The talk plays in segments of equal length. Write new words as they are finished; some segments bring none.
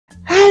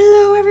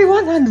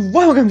everyone, and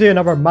welcome to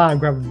another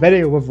Minecraft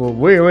video with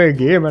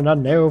WeeWeeGaming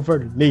and now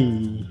for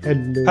Lee.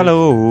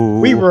 Hello.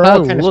 We were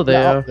all kind of split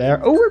up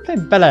there. Oh, we're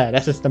playing Bella.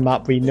 This is the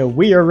map we know.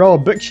 We are all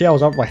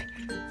bookshelves, aren't we?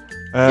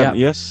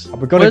 Yes. And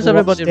we're going to go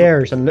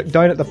upstairs and look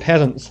down at the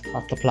peasants.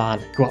 That's the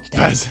plan. Go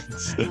upstairs.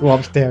 Peasants. Go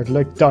upstairs,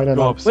 look down at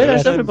them.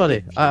 Where's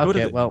everybody?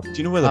 Okay, well. Do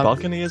you know where the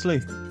balcony is,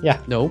 Lee? Yeah.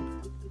 No.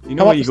 You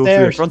know where you go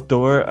through your front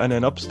door and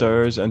then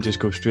upstairs and just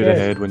go straight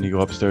ahead when you go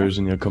upstairs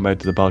and you'll come out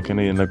to the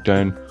balcony and look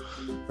down.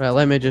 Right,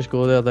 let me just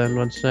go there then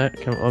 1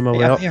 sec. I'm on my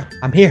way I'm up. here.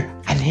 I'm here.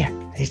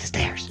 These the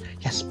stairs.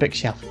 Yes,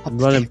 bookshelf. I'm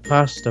running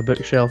past the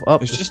bookshelf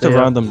up. It's just a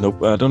random note.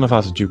 I don't know if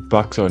that's a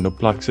jukebox or a note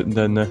plaque sitting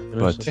down there,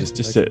 but it's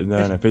just sitting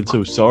there and I feel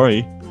so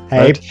sorry.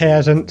 Hey,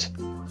 peasant.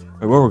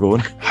 Right, where we're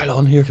going? Hold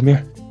on here, come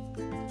here.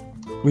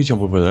 We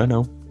jump over there,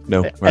 no?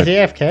 No. Right. Is he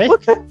AFK?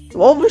 Okay.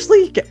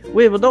 Obviously.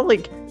 Wait, we're not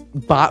like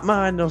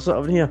Batman or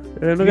something here.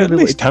 We're not at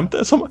least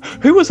tempted.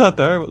 Who was that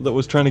there that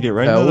was trying to get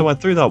round there? They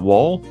went through that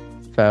wall.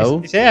 Phil.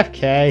 He's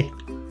AFK.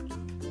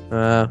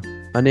 An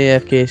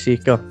AFK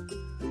seeker.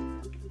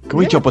 Can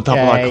we jump on top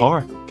of that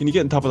car? Can you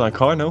get on top of that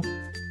car? No.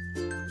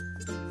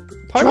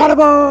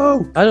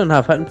 Geronimo! I don't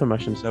have hitting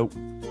permissions. Nope.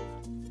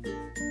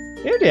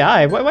 Neither do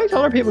I. Why are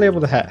other people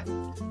able to hit?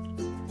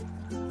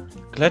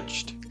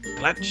 Glitched.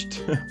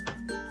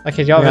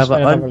 Okay, you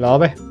obviously have have a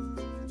lobby.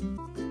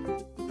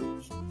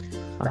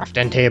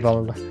 Crafting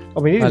table.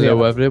 Oh, we need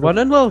Hello everyone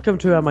and welcome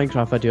to our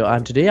Minecraft video,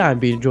 and today I'm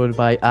being joined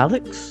by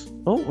Alex.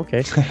 Oh,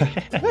 okay.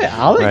 Hey,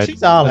 Alex? Right,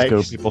 Who's Alex?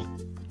 let's go, people.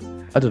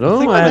 I don't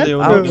know. What an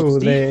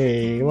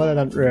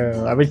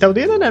intro. Are we still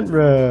doing an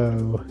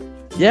intro?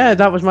 Yeah,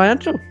 that was my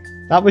intro.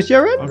 That was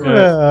your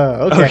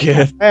intro.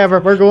 Okay. Whatever,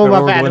 we're going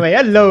with that anyway.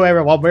 Hello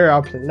everyone,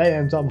 we're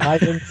playing some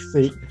hide and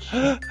seek.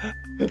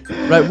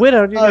 Right,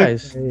 where are you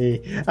guys?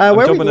 I'm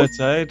jumping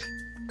outside.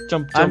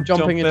 I'm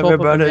jumping on top of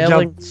the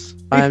melons.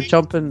 I'm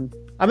jumping.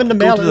 I'm in the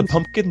melons. Go to the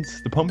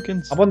pumpkins. The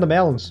pumpkins. I'm on the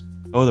melons.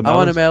 Oh, the melons.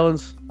 I'm on the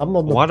melons. I'm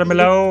on the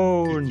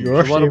watermelon.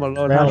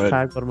 Watermelon.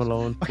 Hashtag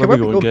watermelon. Okay, where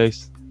are we going,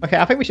 guys? Okay,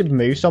 I think we should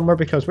move somewhere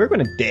because we're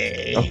going to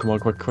die. Oh, come on,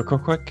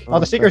 quick. Oh,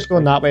 the seeker's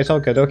going that way. It's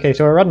all good. Okay,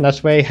 so we're running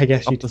this way. I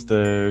guess Up the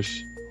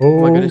stairs. Oh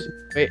my goodness.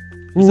 Wait.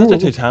 Is that the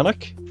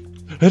Titanic?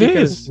 It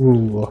is.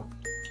 Ooh.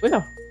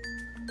 Where?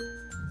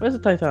 Where's the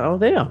Titanic? Oh,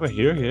 there. We're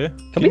here, yeah.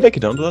 Can we make it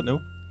down to that? No.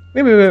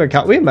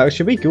 Wait,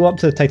 should we go up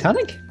to the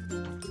Titanic?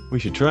 We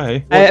should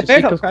try. If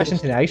they're not crashing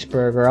to the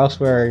iceberg or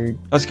elsewhere.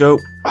 Let's go.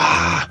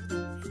 Ah.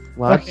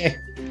 Okay.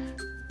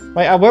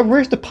 Right,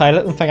 where's the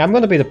piloting thing? I'm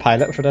going to be the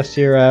pilot for this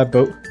here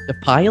boat. The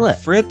pilot? I'm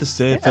afraid to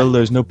say, Phil,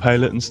 there's no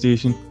piloting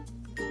station.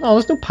 No,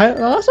 there's no pilot.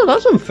 No,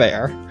 that's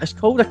unfair. It's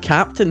called a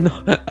captain.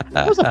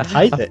 That's a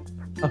pilot.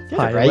 A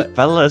pilot. Right.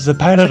 Phil is the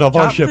pilot of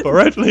our ship,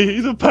 alright?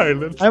 He's a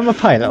pilot. I'm a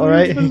pilot,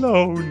 alright?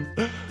 Alone.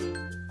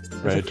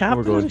 Right, a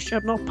captain of a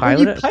ship, not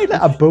pilot. You pilot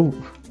a boat.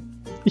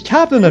 You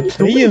captain a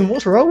plane.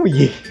 What's wrong with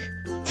you?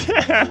 You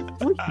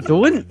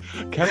don't.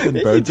 Captain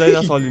Birdseye,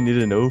 that's all you need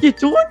to know. You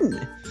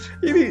don't.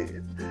 Yeah,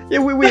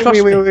 wait. You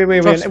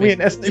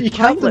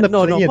captain the plane.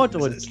 No, hold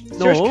on.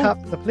 No.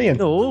 Captain the plane.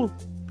 No.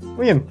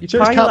 Wayne, you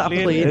pilot a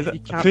plane. A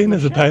plane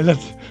is a pilot.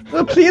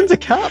 The plane's a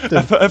captain.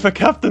 If a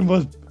captain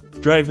was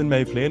driving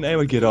my plane, I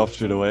would get off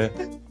straight away.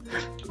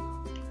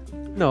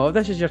 No,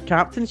 this is your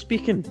captain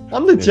speaking.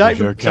 I'm the Jack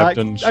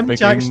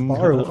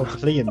Sparrow of the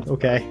plane,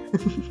 okay.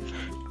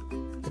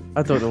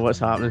 I don't know what's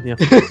happening here.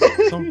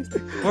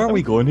 Where are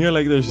we going here?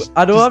 Like there's.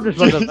 I know. I'm just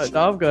running.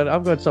 No,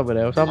 I'm going somewhere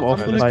else. I'm off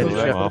the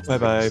ship. Bye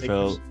bye,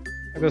 Phil.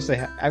 I'm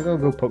gonna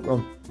go poke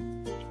them.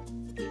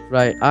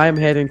 Right, I'm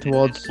heading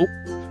towards.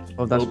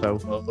 Oh, that's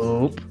Phil.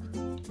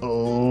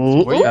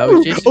 Oh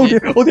dear!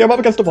 I'm up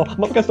against the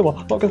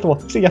wall.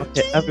 See ya.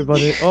 Okay,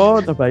 everybody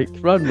on the bike,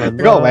 run.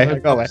 Go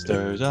away.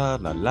 Upstairs,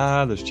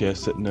 there's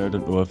chests sitting there. I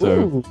don't know if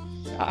they're.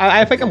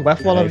 I think I'm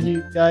with one of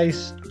you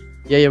guys.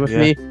 Yeah, you're with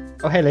me.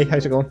 Oh, hey Lee,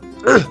 how's it going?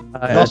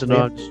 I don't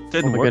know.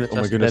 Didn't work. Oh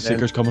my goodness,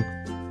 Seeker's coming.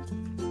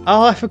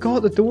 Oh, I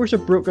forgot the doors are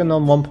broken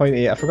on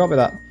 1.8. I forgot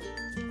about that.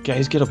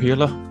 Guys, get up here,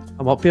 look.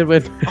 I'm up here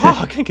with. Oh,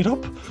 I can't get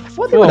up. I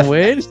thought they were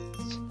wait.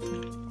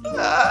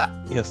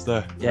 Yes,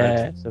 there.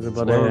 Yes,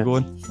 everybody. Where we're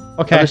going?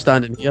 Okay. I'm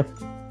standing here.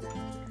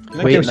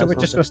 Wait, so we're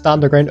just gonna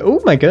stand the ground.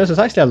 Oh my goodness, there's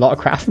actually a lot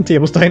of crafting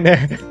tables down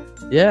there.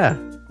 Yeah.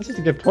 That's just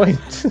a good point.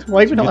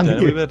 Why are we not on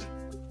here?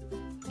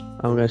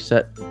 I'm gonna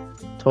sit.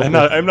 I'm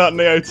not on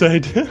the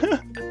outside.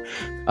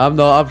 I'm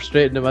not. I'm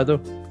straight in the middle.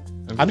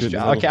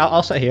 Okay,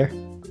 I'll sit here.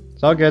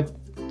 It's all good.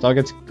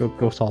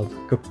 Go solid.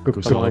 Go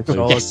solid. Go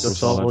solid.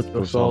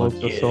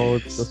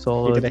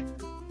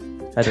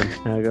 Head in.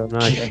 There we go.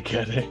 Nice.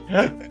 Get it.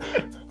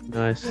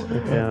 Nice.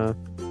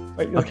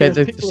 Okay,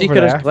 the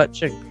seeker is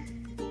glitching.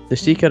 The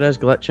seeker is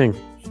glitching.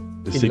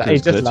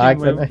 He's just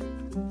lagged, isn't he?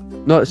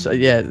 No,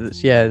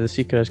 the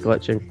seeker is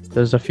glitching.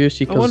 There's a few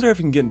seekers. I wonder if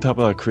you can get on top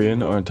of that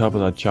crane or on top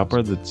of that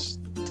chopper that's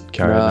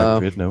carrying that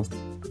crate now.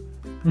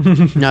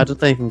 No, I don't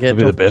think you can get. That'd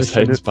be the best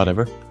hiding spot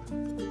ever.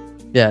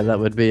 Yeah, that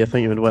would be. I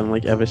think it would win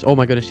like every. Oh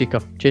my goodness, seeker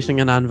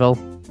chasing an anvil.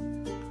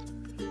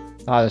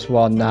 Oh, there's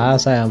one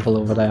nice anvil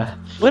over there.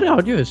 Where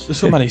are you? There's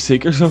so many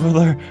seekers over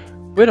there.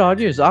 Where are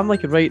you? I'm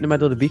like right in the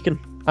middle of the beacon.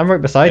 I'm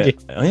right beside you.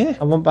 Oh yeah.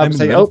 I'm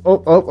beside you.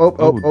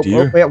 Oh,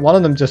 dear. wait, one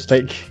of them just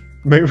like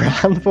moved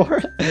around for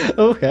it.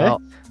 Okay.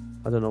 Well,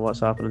 I don't know what's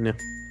happening here.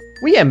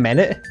 Wait a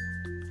minute.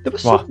 There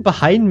was something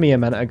behind me a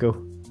minute ago.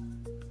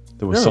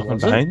 There was something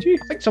behind you?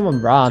 I think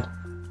someone ran.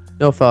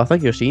 No, Phil, I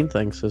think you're seeing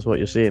things, is what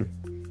you're saying.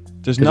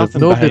 There's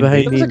nothing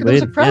behind me. There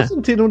was a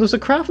crafting table. There was a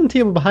crafting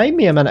table behind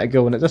me a minute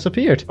ago, and it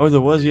disappeared. Oh,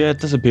 there was. Yeah, it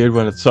disappeared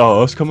when it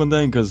saw us coming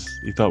down because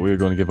he thought we were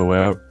going to give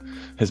away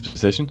his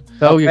position.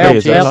 Oh, you there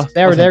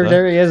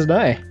he is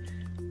now.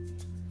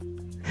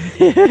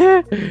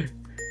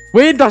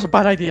 Wait, that's a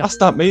bad idea. That's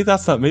not me.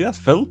 That's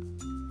Phil.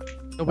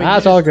 No, wait,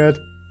 that's all good.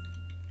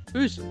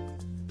 Who?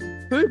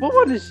 What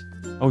one is?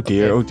 Oh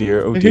dear, oh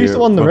dear, oh dear. Who's the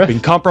one on the roof? Been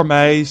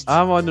compromised.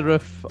 I'm on the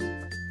roof.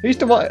 Who's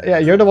the one? Yeah,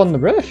 you're the one on the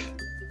roof.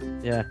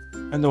 Yeah.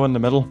 I'm the one in the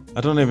middle.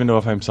 I don't even know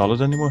if I'm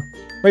solid anymore.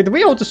 Wait, did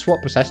we all just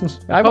swap positions?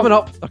 They're coming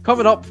up. They're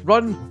coming up.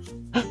 Run.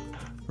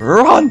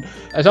 Run!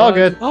 It's all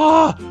good.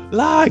 Ah,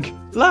 lag!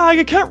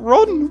 I can't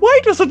run! Why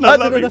does it not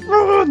let me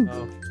run?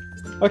 Oh.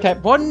 Okay,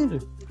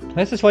 run!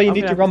 This is why you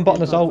need to run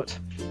button assault.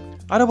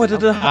 I know what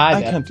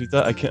I can't do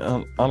that. I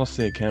can't.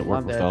 Honestly, I can't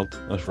work with alt.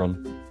 Let's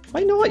run.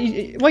 Why not?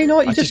 Why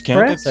not? You just can't.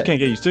 I press just can't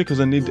get used to it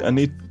because I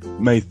need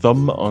my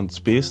thumb on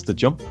space to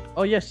jump.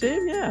 Oh yeah,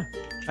 same, yeah.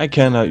 I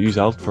cannot use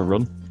alt for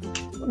run.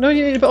 No,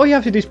 but all you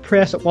have to do is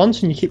press it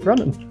once and you keep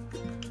running.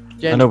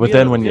 Jen, I know, but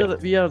then when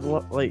we are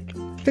like.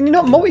 Can you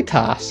not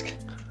multitask?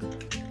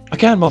 I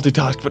can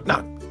multitask, but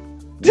not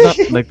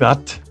like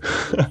that.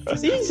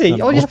 It's easy.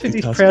 All you have to do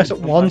is press it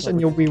once and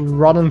you'll be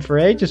running for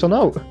ages on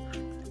out.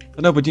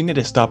 I know, but you need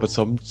to stop at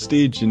some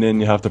stage and then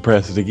you have to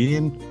press it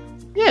again.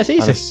 Yeah, it's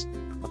easy.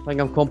 I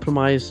think I'm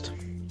compromised.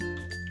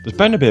 There's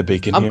bound to be a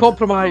beacon here. I'm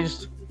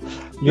compromised.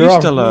 You're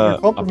still you're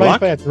compromised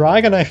by a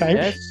dragon, I think.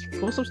 Yes, of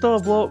course I'm still a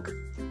block.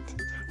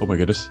 Oh my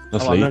goodness,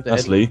 that's Oh, Lee.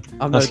 That's Lee.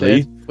 I'm That's not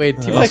Lee. dead.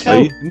 Wait, team That's up.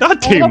 Lee.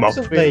 Not team up.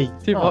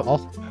 Team up.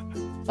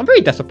 I'm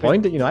very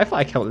disappointed. You know, I thought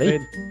I killed Lee.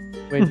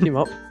 Wait, team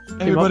up.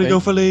 Everybody go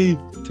for Lee.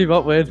 Team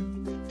up, Wade.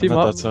 Team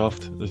up. That's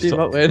soft. Team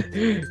up, Wade.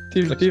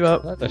 Team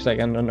up. That's like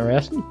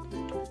interesting.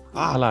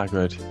 Ah, lag,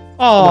 right.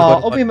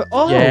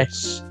 Oh,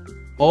 yes.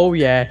 Oh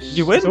yes.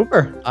 You win.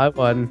 Super. I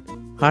won.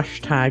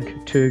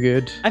 Hashtag too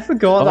good. I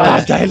forgot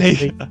that.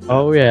 Daily.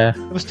 Oh yeah.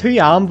 There was 2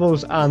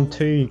 anvils and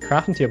 2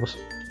 crafting tables.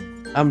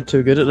 I'm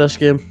too good at this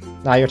game.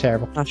 Nah, you're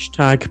terrible.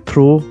 Hashtag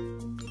pro.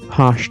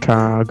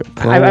 Hashtag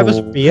pro. I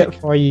was bait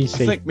for you, I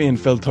see. think me and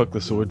Phil took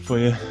the sword for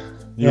you.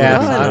 You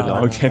Yeah. were a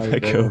long time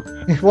ago.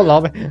 What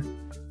lobby?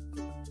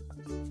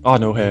 Oh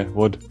no, hey,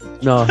 wood.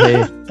 No,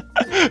 hey.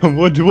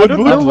 wood. I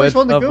don't know which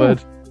one to go.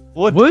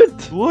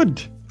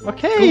 Wood.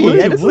 Okay, Wood,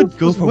 yeah, this wood, is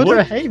go for wood wood.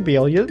 or hay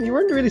bale. You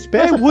weren't really Yeah,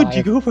 specifying. wood,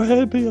 you go for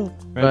hay bale.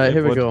 Right,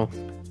 here we go.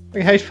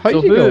 Wait, how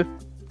So do you go?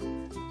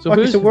 So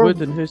Okay, who's so we're-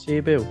 wood and who's hay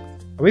bale?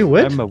 Are we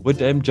wood? I'm a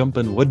wood, I'm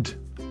jumping wood.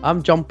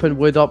 I'm jumping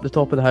wood up the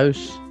top of the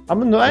house.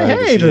 I'm not. Right,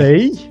 Hey, see.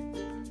 Lee.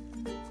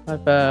 I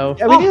fell.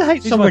 Yeah, we need to hide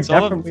he's somewhere one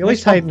solid. different. We always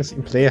Nice hide one. in the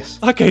same place.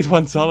 That guy's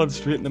one solid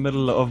straight in the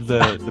middle of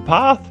the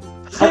path.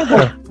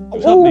 Oh,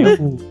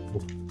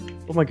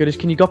 Oh my goodness,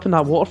 can you go up in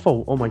that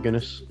waterfall? Oh my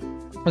goodness.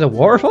 was it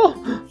waterfall?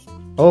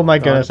 Oh my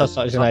goodness, that's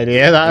such an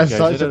idea. That is Okay,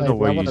 such I don't an know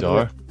where idea. you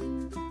are.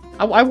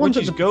 I Where'd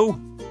wanted you to go?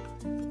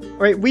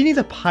 Right, we need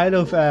a pile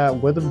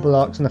of wooden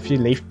blocks and a few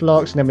leaf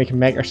blocks, and then we can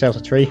make ourselves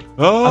a tree.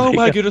 Oh I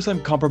my think- goodness,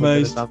 I'm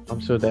compromised.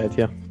 I'm so dead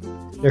here.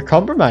 You're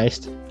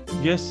compromised.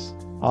 Yes.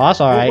 Oh,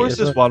 that's alright. Where's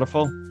this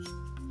waterfall?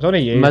 It's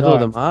only you. Middle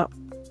of alright.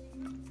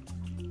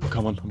 the map. Oh,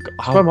 come on.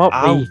 Swim up,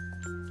 ow. Lee.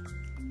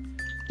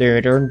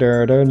 Dun, dun,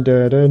 dun,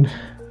 dun, dun.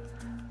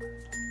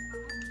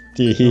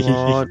 Come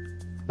on.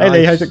 Hey Lee,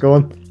 Nice. how's it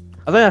going?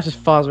 I think that's as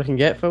far as we can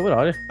get. Phil, where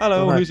are you?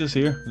 Hello, Oh, who's this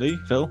here? Lee?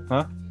 Phil?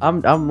 Huh?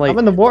 I'm like. I'm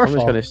in the I'm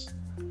waterfall. just gonna.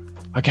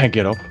 I can't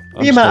get up.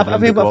 I'm Yeah, man,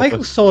 struggling to if go up I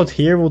go solid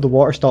here, will the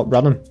water stop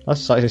running?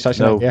 That's such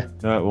an No, idea.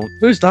 no, it won't.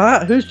 Who's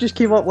that? Who's just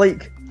came up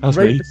like That's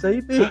right me.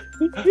 beside me?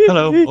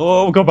 Hello.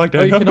 Oh, go back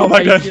down. Oh, you Go cannot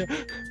back hide down. here.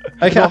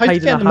 I You cannot can't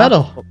hide get in the a half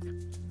middle. block.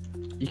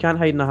 You can't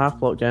hide in a half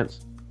block, gents.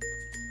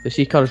 The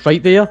seeker's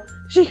right there.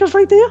 The seeker's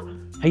right there.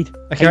 Hide.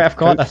 Okay, hide, I've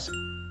got crouch. this.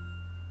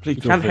 Please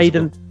You go can't hide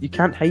physical. in. You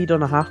can't hide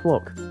on a half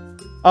block.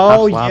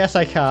 Oh, Half lab. yes,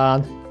 I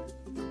can.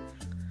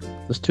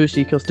 There's 2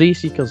 seekers, 3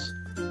 seekers.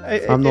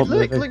 I'm not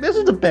look, moving. this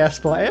is the best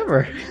spot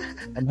ever.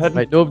 I'm heading.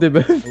 Right, nobody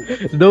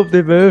move.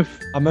 Nobody move.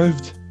 I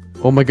moved.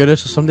 Oh my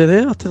goodness, there's somebody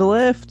there to the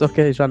left.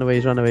 Okay, he's ran away.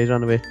 He's ran away. He's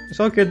ran away. It's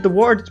all good. The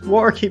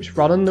water keeps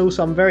running though,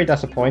 so I'm very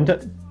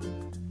disappointed.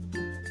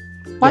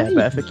 Why? Yeah,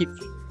 but if it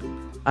keeps.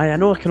 I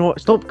know I cannot.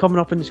 Stop coming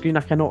up on the screen.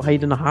 I cannot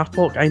hide in a half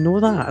block. I know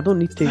that. I don't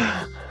need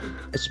to.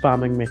 It's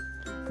spamming me.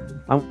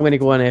 I'm going to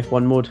go in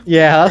F1 mode.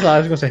 Yeah, that's what I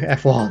was gonna say.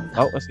 F1.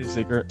 Oh, that's the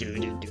secret.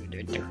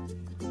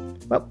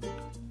 Well.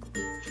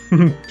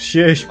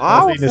 Shush.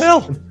 Ow, Martin is-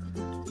 Phil.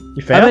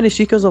 You How fell? many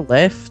seekers are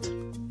left?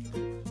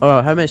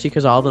 Oh, how many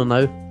seekers are there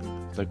now?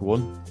 Like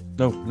 1.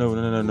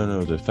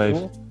 No. There's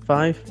 5.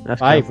 5. That's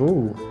 5. cool.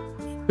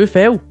 Ooh. Who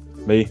fell?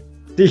 Me.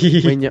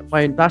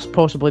 When that's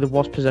possibly the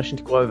worst position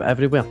to go out of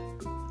everywhere.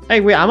 Hey,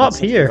 wait, I'm up That's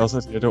here.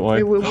 something else, Don't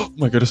worry. Wait, Oh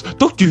my goodness.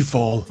 Don't you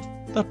fall.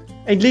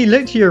 And Lee,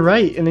 look to your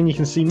right, and then you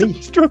can see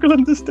me.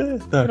 Struggling to stay.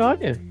 Where are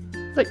you?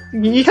 Like,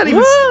 you can't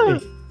even see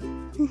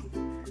me.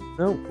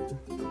 No.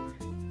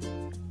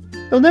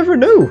 They'll never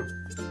know.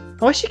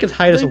 I wish you could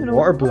hide as a Don't even know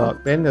water what.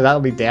 block, then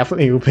that'll be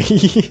definitely OP.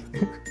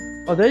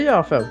 Oh, there you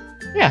are, Phil.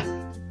 Yeah,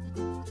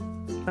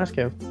 That's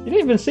cool. you didn't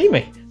even see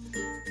me.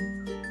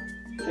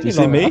 Do you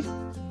see me?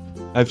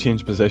 I've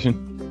changed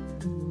position.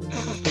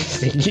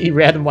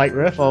 Red and white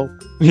roof. Oh.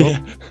 Yeah.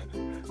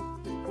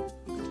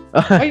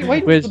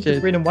 Why Where's the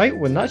green and white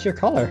one? That's your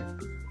colour.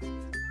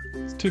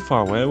 It's too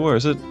far away. Where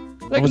is it?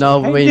 Like, No,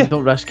 behind wait, you.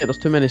 don't risk it. There's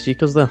too many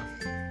seekers there.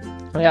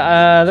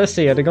 Yeah, let's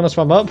see. Are they gonna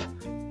swim up?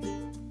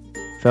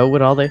 Phil,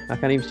 where are they? I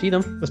can't even see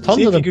them. There's tons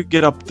See of if you them. could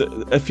get up.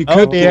 If you Oh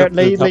could dear, get up to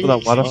the top of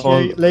that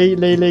waterfall. Lee,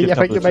 Get I up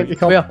think the you might tree. be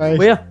compromised.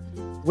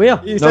 Where?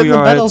 He's No, in you're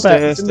the middle alright.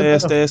 bit. He's in the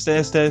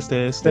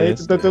middle. Stay.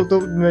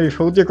 Don't move.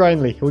 Hold your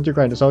ground, Lee. Hold your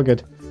ground. It's all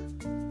good.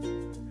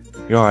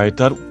 You're alright.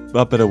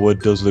 That bit of wood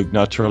does look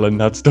natural in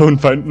that stone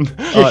fountain.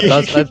 Oh,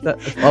 that's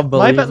My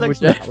unbelievable. bit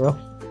looks yeah. natural.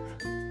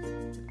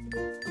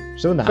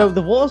 So Phil, natural.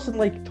 the water's in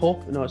like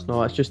top. No, it's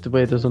not. It's just the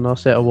way there's another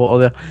set of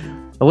water there.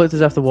 It looked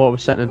as if the water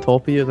was sitting on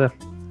top of you there.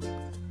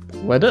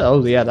 Would it?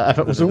 Oh yeah, if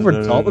it was over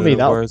the top of me,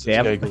 that Where would is this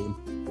guy be going?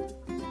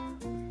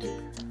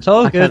 It's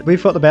all I good. can't-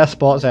 We've got the best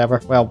spots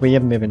ever. Well, we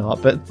have maybe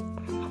not, but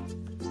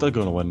Still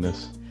going to win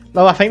this.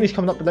 no, I think he's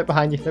coming up. Look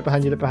behind you. Look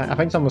behind you. Look behind. I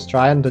think someone's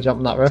trying to jump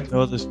in that roof.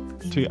 No, there's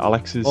two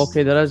Alexes.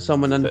 Okay, there is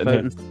someone in the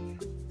Sitting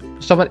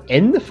fountain. Someone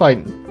in the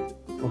fountain.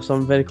 Or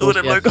someone very close.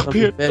 Don't yes, look up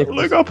something here. very Don't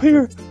close. look up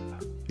here.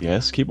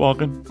 Yes, keep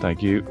walking.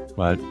 Thank you.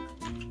 Right.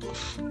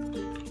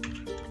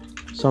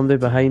 Somebody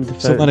behind the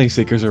So fountain. many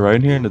seekers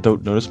around here and they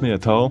don't notice me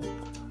at all.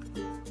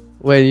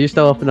 Wait, are you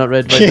still up in that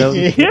red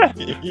building? Yeah.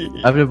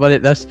 Everybody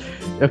at this.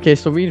 Okay,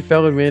 so me and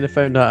Phil and Wayne have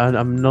found out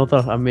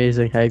another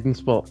amazing hiding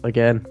spot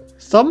again.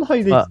 Somehow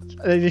they, But-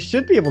 they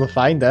should be able to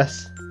find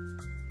this.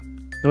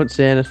 Don't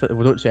say anything.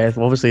 Well, don't say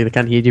anything. Obviously, they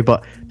can't hear you,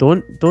 but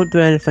don't do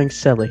anything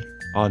silly.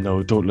 Oh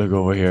no, don't look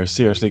over here.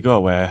 Seriously, go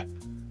away.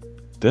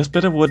 This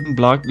bit of wooden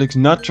block looks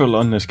natural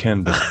on this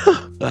canvas.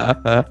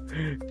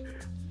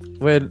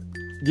 When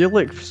you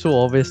look so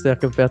obvious there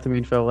compared to me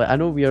and Phil. Like, I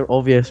know we are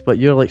obvious, but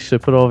you're like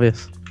super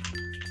obvious.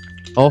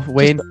 Oh,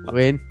 Wayne.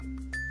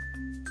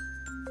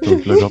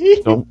 Don't look up.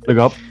 Don't look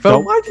up. Phil,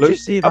 Don't why did look you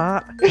say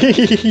up.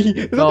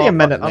 that? There's only a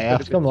minute I'm gonna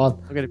left. be- Come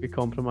on. I'm gonna be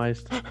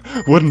compromised.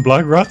 Wooden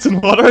block rats in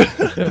water.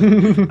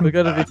 We're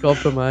gonna be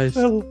compromised.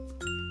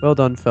 Well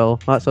done, Phil.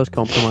 That's us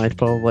compromised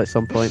probably at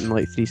some point in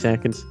like 3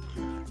 seconds.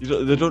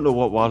 They don't know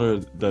what water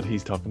that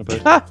he's talking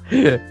about.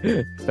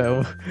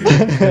 Phil.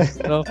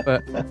 Stop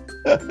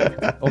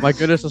it. Oh my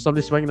goodness, there's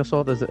somebody swinging a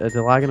sword. Is it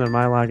lagging or am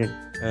I lagging?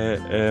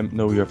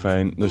 No, you're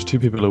fine. There's two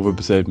people over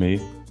beside me.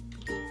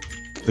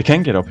 They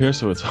can get up here,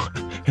 so it's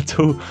it's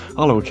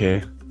all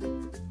okay.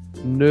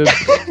 Noob.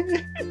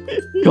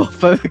 Go,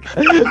 Phil.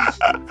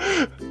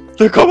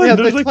 They're coming. We have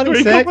There's like like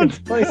 20 three coming. seconds.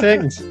 20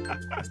 seconds.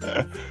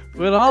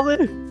 Where are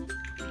they?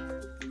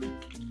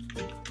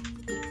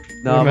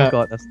 No, Where am I? I've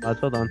got this,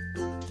 lads. Well done.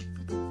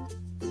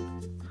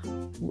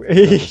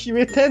 You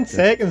had 10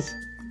 seconds.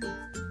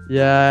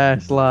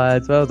 Yes,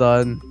 lads. Well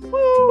done.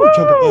 Woo,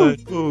 jump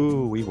about.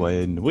 Ooh, we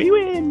win. We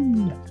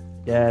win.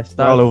 Yes,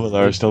 They're all over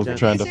there still Yeah.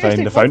 trying to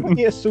Seriously, find the why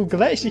fountain. It's so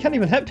glitched. You can't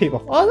even hit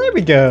people. Oh, there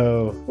we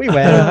go. We win.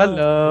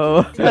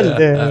 Hello.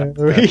 Hello.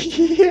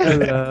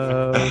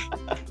 Hello.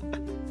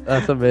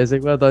 That's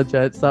amazing. Well done,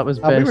 gents. That was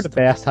We were best. the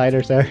best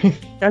hiders there. Can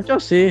I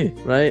just say,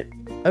 right?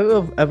 Out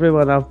of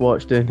everyone I've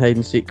watched doing hide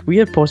and seek,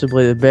 we are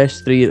possibly the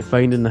best 3 at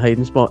finding the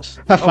hiding spots.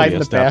 I find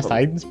yes, the best definitely.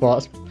 hiding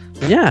spots.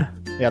 Yeah.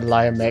 Yeah,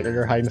 Lion making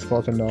your hiding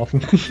spots are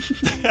nothing.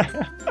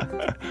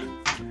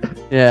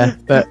 Yeah,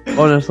 but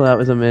honestly, that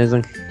was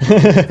amazing.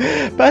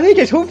 But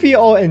anyways, hopefully you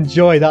all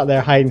enjoyed that there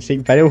hide and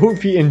seek video.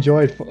 Hopefully you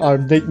enjoyed our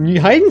the new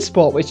hiding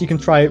spot, which you can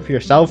try out for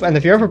yourself. And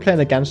if you're ever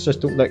playing against us,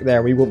 don't look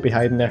there. We won't be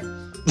hiding there.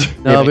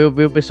 No, Maybe.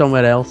 we'll be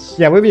somewhere else.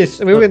 Yeah, we'll be in a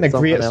Something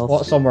great else.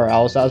 spot somewhere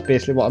else. That's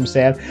basically what I'm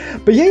saying.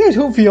 But yeah, guys,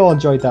 hopefully you all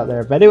enjoyed that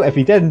there video. If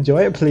you did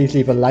enjoy it, please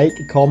leave a like,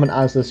 comment,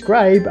 and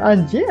subscribe.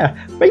 And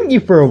yeah, thank you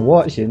for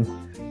watching.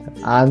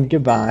 And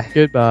goodbye.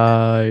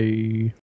 Goodbye.